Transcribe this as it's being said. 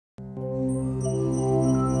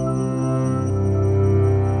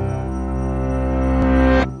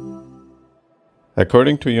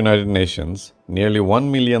According to United Nations, nearly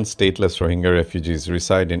 1 million stateless Rohingya refugees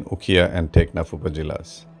reside in Ukhiya and Teknaf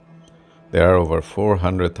Upazilas. There are over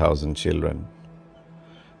 400,000 children.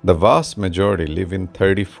 The vast majority live in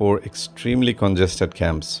 34 extremely congested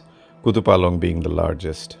camps, Kutupalong being the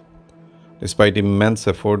largest. Despite immense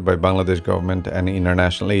effort by Bangladesh government and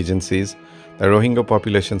international agencies, the Rohingya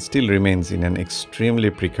population still remains in an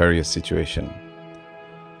extremely precarious situation.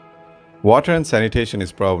 Water and sanitation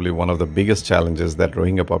is probably one of the biggest challenges that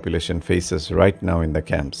Rohingya population faces right now in the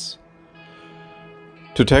camps.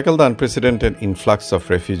 To tackle the unprecedented influx of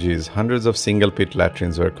refugees, hundreds of single-pit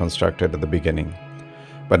latrines were constructed at the beginning.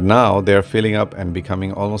 But now they are filling up and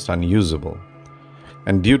becoming almost unusable.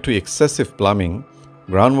 And due to excessive plumbing,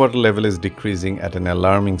 groundwater level is decreasing at an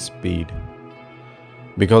alarming speed.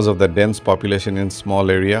 Because of the dense population in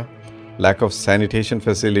small area, lack of sanitation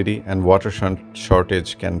facility and water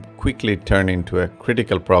shortage can quickly turn into a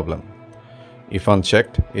critical problem. If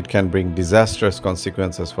unchecked, it can bring disastrous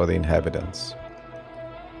consequences for the inhabitants.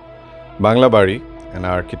 Bari, an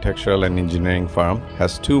architectural and engineering firm,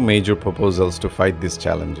 has two major proposals to fight these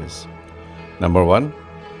challenges. Number one,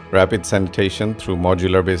 rapid sanitation through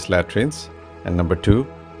modular-based latrines, and number two,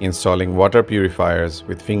 installing water purifiers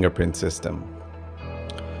with fingerprint system.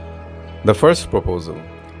 The first proposal.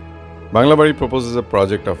 Bari proposes a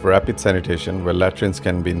project of rapid sanitation where latrines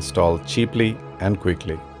can be installed cheaply and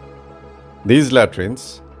quickly. These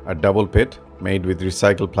latrines are double pit made with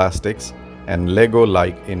recycled plastics and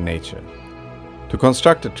Lego-like in nature. To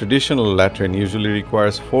construct a traditional latrine usually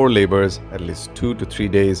requires 4 laborers at least 2 to 3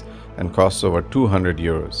 days and costs over 200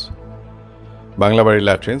 euros. Bari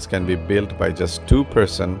latrines can be built by just 2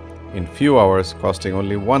 persons in few hours, costing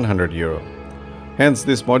only 100 euro. Hence,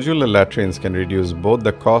 these modular latrines can reduce both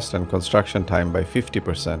the cost and construction time by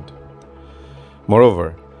 50%.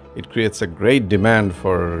 Moreover, it creates a great demand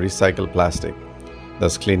for recycled plastic,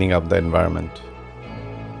 thus cleaning up the environment.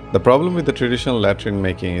 The problem with the traditional latrine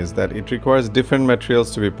making is that it requires different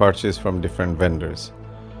materials to be purchased from different vendors.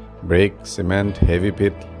 Brick, cement, heavy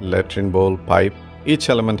pit, latrine bowl, pipe, each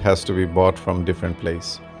element has to be bought from different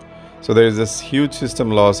place. So there is this huge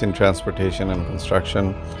system loss in transportation and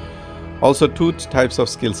construction. Also, 2 types of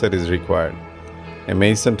skill set is required: a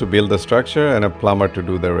mason to build the structure and a plumber to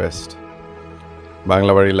do the rest.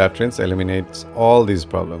 Bari latrines eliminates all these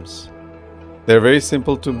problems. They are very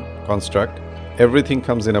simple to construct. Everything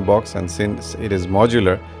comes in a box, and since it is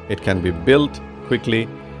modular, it can be built quickly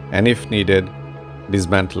and, if needed,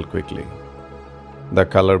 dismantled quickly. The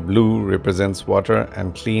color blue represents water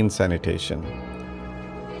and clean sanitation.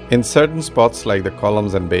 In certain spots like the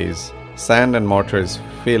columns and bays, sand and mortar is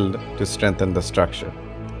filled to strengthen the structure.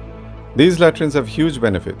 These latrines have huge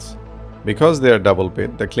benefits. Because they are double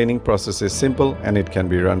pit, the cleaning process is simple and it can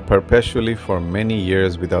be run perpetually for many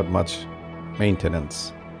years without much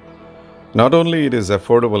maintenance. Not only it is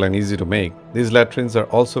affordable and easy to make, these latrines are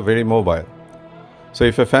also very mobile. So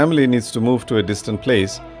if a family needs to move to a distant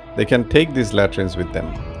place, they can take these latrines with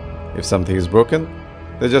them. If something is broken,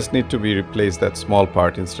 they just need to be replaced that small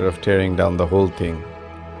part instead of tearing down the whole thing.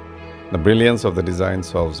 The brilliance of the design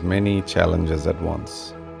solves many challenges at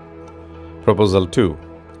once. Proposal 2.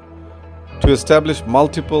 To establish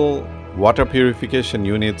multiple water purification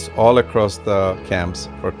units all across the camps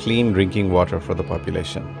for clean drinking water for the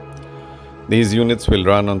population. These units will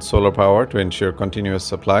run on solar power to ensure continuous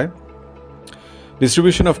supply.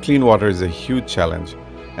 Distribution of clean water is a huge challenge,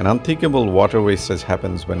 and unthinkable water wastage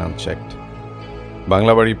happens when unchecked.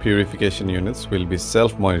 Bari purification units will be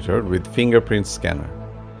self-monitored with fingerprint scanner.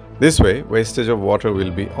 This way, wastage of water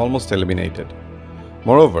will be almost eliminated.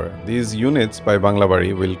 Moreover, these units by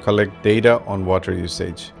Bari will collect data on water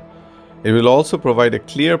usage. It will also provide a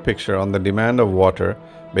clear picture on the demand of water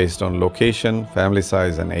based on location, family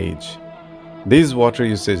size, and age. These water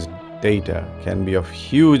usage data can be of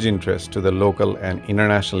huge interest to the local and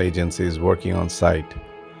international agencies working on site.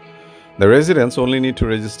 The residents only need to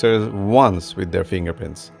register once with their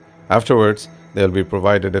fingerprints. Afterwards, they will be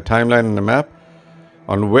provided a timeline and a map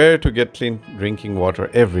on where to get clean drinking water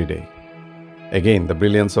every day. Again, the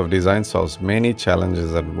brilliance of design solves many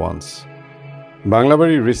challenges at once.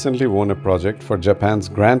 Bari recently won a project for Japan's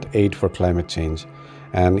Grant Aid for Climate Change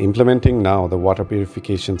and implementing now the water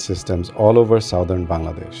purification systems all over southern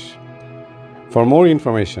Bangladesh. For more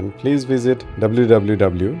information, please visit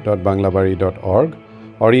www.banglabari.org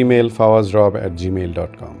or email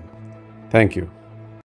fawazrob@gmail.com. Thank you.